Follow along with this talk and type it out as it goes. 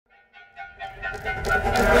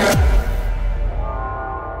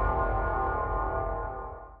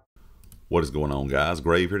What is going on, guys?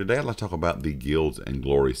 Grave here. Today I'd like to talk about the Guilds and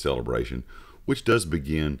Glory celebration, which does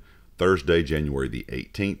begin Thursday, January the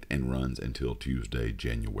 18th and runs until Tuesday,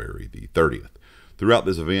 January the 30th. Throughout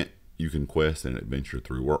this event, you can quest and adventure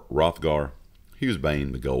through Hrothgar,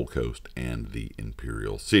 Hughesbane, the Gold Coast, and the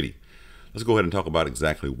Imperial City. Let's go ahead and talk about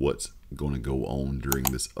exactly what's going to go on during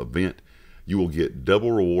this event. You will get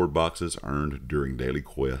double reward boxes earned during daily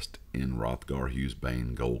quest in Hrothgar,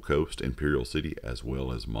 Hughesbane, Gold Coast, Imperial City, as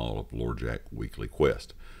well as Maul of Lorjak weekly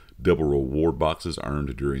quest. Double reward boxes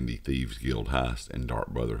earned during the Thieves Guild heist and Dark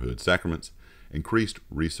Brotherhood sacraments. Increased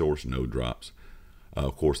resource node drops.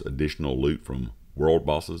 Of course, additional loot from world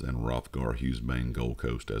bosses and Hrothgar, Hughesbane, Gold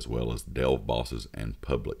Coast, as well as delve bosses and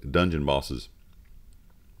public dungeon bosses.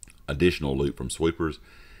 Additional loot from sweepers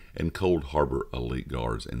and Cold Harbor elite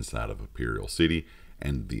guards inside of Imperial City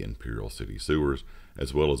and the Imperial City sewers,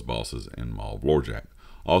 as well as bosses in Maul of Lorjak.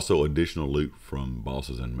 Also additional loot from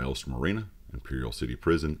bosses in Maelstrom Arena, Imperial City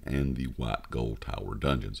Prison, and the White Gold Tower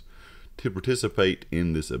dungeons. To participate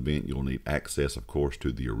in this event, you'll need access, of course,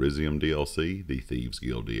 to the Elysium DLC, the Thieves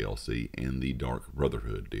Guild DLC, and the Dark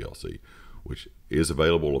Brotherhood DLC, which is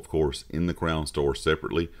available, of course, in the Crown Store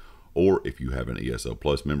separately, or if you have an ESO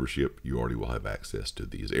Plus membership, you already will have access to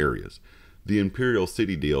these areas. The Imperial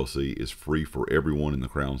City DLC is free for everyone in the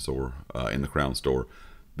Crown Store.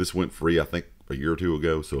 This went free, I think, a year or two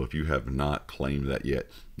ago, so if you have not claimed that yet,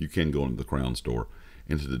 you can go into the Crown Store,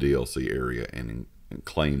 into the DLC area, and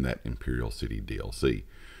claim that Imperial City DLC.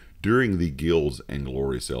 During the Guilds and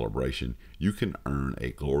Glory celebration, you can earn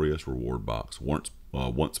a glorious reward box once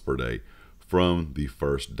per day from the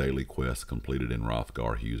first daily quest completed in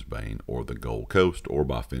Hrothgar, Hughesbane, or the Gold Coast, or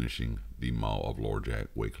by finishing the Maul of Lorjak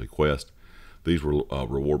weekly quest. These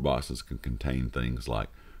reward boxes can contain things like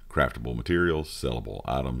craftable materials, sellable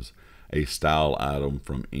items, a style item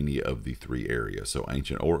from any of the three areas, so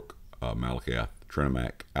Ancient Orc, Malakath,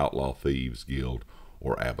 Trinimac, Outlaw Thieves Guild,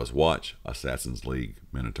 or Abba's Watch, Assassin's League,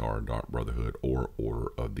 Minotaur, Dark Brotherhood, or Order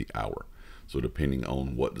of the Hour. So depending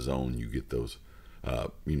on what zone you get those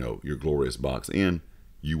your glorious box in,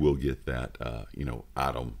 you will get that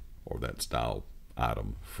item or that style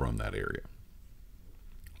item from that area.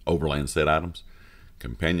 Overland set items,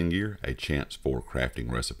 companion gear, a chance for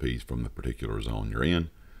crafting recipes from the particular zone you're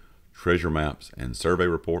in, treasure maps and survey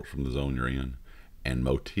reports from the zone you're in, and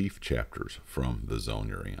motif chapters from the zone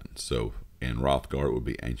you're in. So in Hrothgar, it would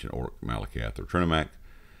be Ancient Orc, Malakath, or Trinimac,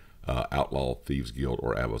 Outlaw Thieves Guild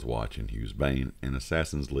or Abba's Watch in Hughesbane, and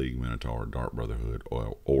Assassin's League, Minotaur, Dark Brotherhood,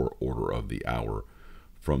 or Order of the Hour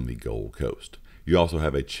from the Gold Coast. You also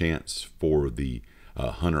have a chance for the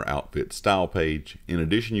Hunter Outfit style page. In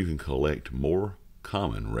addition, you can collect more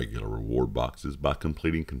common regular reward boxes by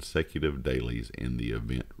completing consecutive dailies in the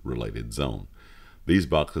event-related zone. These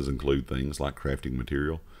boxes include things like crafting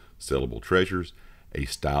material, sellable treasures, a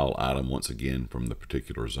style item once again from the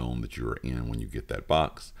particular zone that you're in when you get that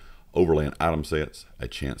box, overland item sets, a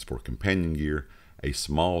chance for companion gear, a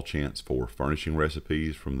small chance for furnishing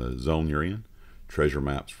recipes from the zone you're in, treasure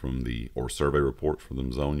maps from or survey reports from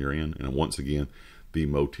the zone you're in, and once again the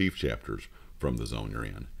motif chapters from the zone you're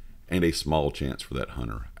in, and a small chance for that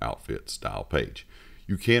Hunter Outfit style page.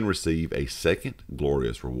 You can receive a second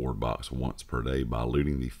glorious reward box once per day by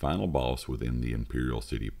looting the final boss within the Imperial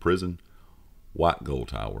City Prison, White Gold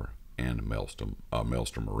Tower, and Maelstrom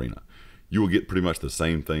Arena. You will get pretty much the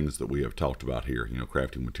same things that we have talked about here,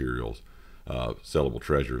 crafting materials, sellable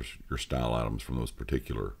treasures, your style items from those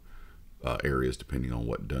particular areas depending on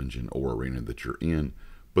what dungeon or arena that you're in.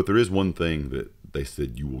 But there is one thing that they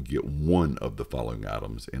said you will get one of the following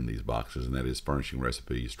items in these boxes, and that is furnishing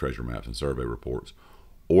recipes, treasure maps, and survey reports,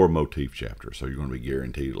 or motif chapters. So you're going to be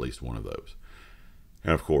guaranteed at least one of those.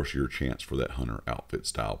 And of course, your chance for that Hunter Outfit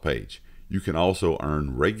style page. You can also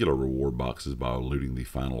earn regular reward boxes by looting the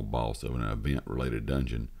final boss of an event-related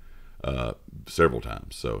dungeon several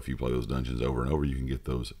times. So if you play those dungeons over and over, you can get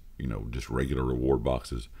those, just regular reward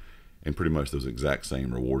boxes. And pretty much those exact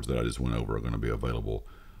same rewards that I just went over are going to be available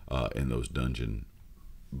in those dungeon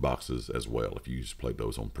boxes as well, if you just played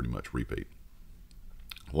those on pretty much repeat.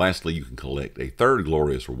 Lastly, you can collect a third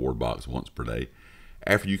glorious reward box once per day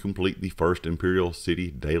after you complete the first Imperial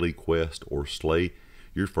City daily quest or slay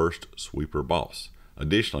your first sweeper boss.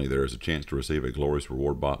 Additionally, there is a chance to receive a glorious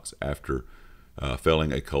reward box after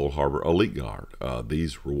felling a Cold Harbor elite guard.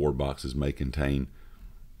 These reward boxes may contain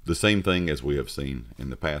the same thing as we have seen in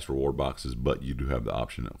the past reward boxes, but you do have the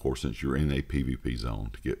option, of course, since you're in a PvP zone,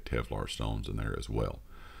 to get Teflar stones in there as well.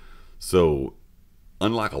 So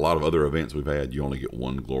unlike a lot of other events we've had, you only get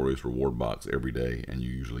one glorious reward box every day, and you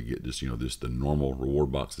usually get just the normal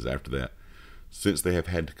reward boxes after that. Since they have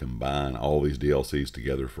had to combine all these DLCs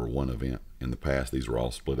together for one event, in the past these were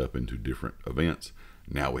all split up into different events.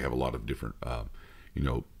 Now we have a lot of different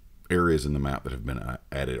areas in the map that have been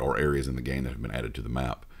added, or areas in the game that have been added to the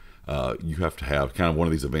map. You have to have kind of one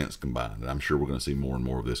of these events combined. And I'm sure we're going to see more and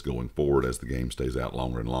more of this going forward as the game stays out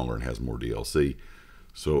longer and longer and has more DLC.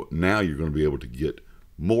 So now you're going to be able to get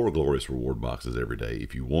more glorious reward boxes every day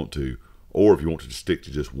if you want to, or if you want to just stick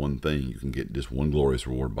to just one thing, you can get just one glorious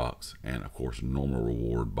reward box and of course normal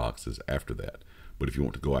reward boxes after that. But if you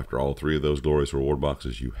want to go after all three of those glorious reward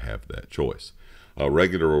boxes, you have that choice.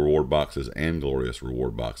 Regular reward boxes and glorious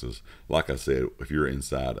reward boxes, like I said, if you're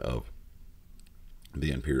inside of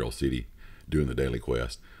the Imperial City doing the daily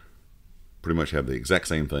quest, pretty much have the exact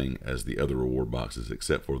same thing as the other reward boxes,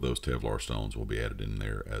 except for those Tevlar stones will be added in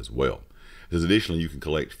there as well. As additionally, you can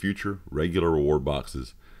collect future regular reward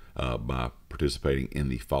boxes by participating in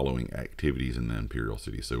the following activities in the Imperial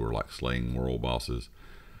City sewer, like slaying world bosses.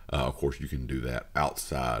 Of course, you can do that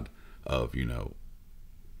outside of,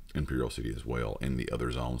 Imperial City as well, in the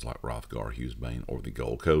other zones like Hrothgar, Hughesbane, or the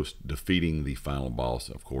Gold Coast. Defeating the final boss,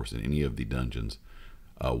 of course, in any of the dungeons,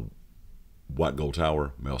 White Gold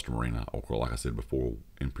Tower, Maelstrom Arena, or like I said before,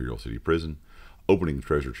 Imperial City Prison. Opening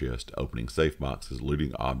treasure chest, opening safe boxes,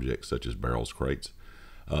 looting objects such as barrels, crates,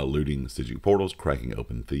 looting Stygian portals, cracking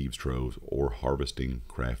open thieves' troves, or harvesting,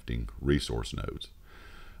 crafting resource nodes.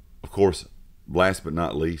 Of course, last but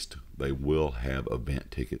not least, they will have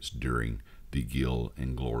event tickets during the Guild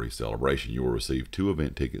and Glory celebration. You will receive 2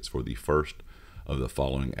 event tickets for the first of the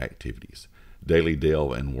following activities: Daily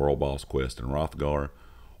Delve and World Boss Quest in Hrothgar,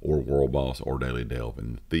 or World Boss or Daily Delve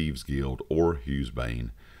in the Thieves Guild or Hughesbane.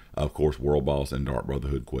 Of course, World Boss and Dark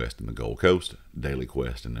Brotherhood Quest in the Gold Coast, Daily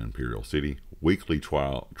Quest in the Imperial City, Weekly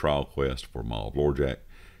Trial Quest for Maul of Lorjack,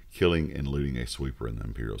 killing and looting a sweeper in the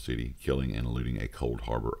Imperial City, killing and looting a Cold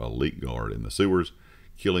Harbor Elite Guard in the sewers,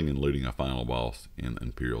 killing and looting a final boss in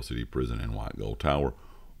Imperial City Prison and White Gold Tower,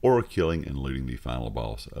 or killing and looting the final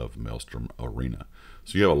boss of Maelstrom Arena.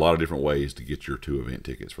 So you have a lot of different ways to get your 2 event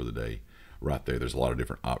tickets for the day. Right there, there's a lot of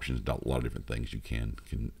different options, a lot of different things you can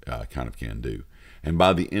do. And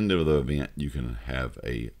by the end of the event, you can have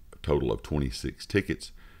a total of 26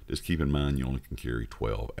 tickets. Just keep in mind you only can carry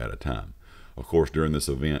 12 at a time. Of course, during this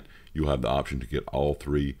event, you'll have the option to get all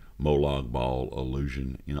 3 Molag Bal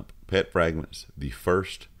Illusion Imp pet fragments, the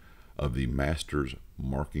first of the Master's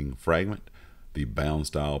Marking fragment, the bound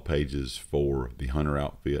style pages for the Hunter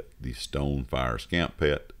outfit, the Stonefire Scamp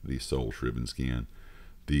pet, the Soul Shriven skin,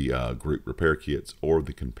 the group repair kits, or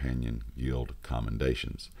the Companion Guild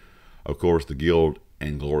commendations. Of course, the Guild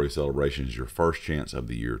and Glory celebration is your first chance of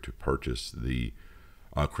the year to purchase the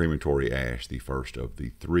Crematory Ash, the first of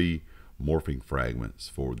the 3 morphing fragments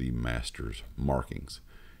for the Master's Markings.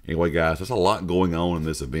 Anyway, guys, that's a lot going on in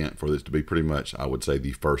this event for this to be pretty much, I would say,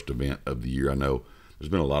 the first event of the year. I know there's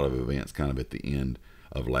been a lot of events kind of at the end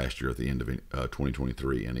of last year, at the end of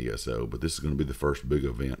 2023 in ESO, but this is going to be the first big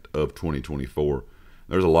event of 2024.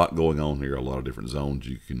 There's a lot going on here, a lot of different zones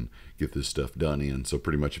you can get this stuff done in. So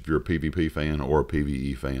pretty much if you're a PvP fan or a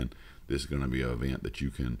PvE fan, this is going to be an event that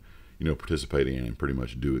you can, participate in and pretty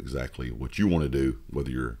much do exactly what you want to do, whether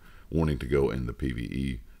you're wanting to go in the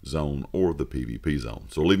PvE zone or the PvP zone.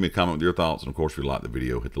 So leave me a comment with your thoughts, and of course, if you like the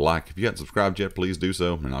video, hit the like. If you haven't subscribed yet, please do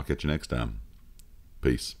so, and I'll catch you next time.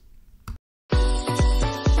 Peace.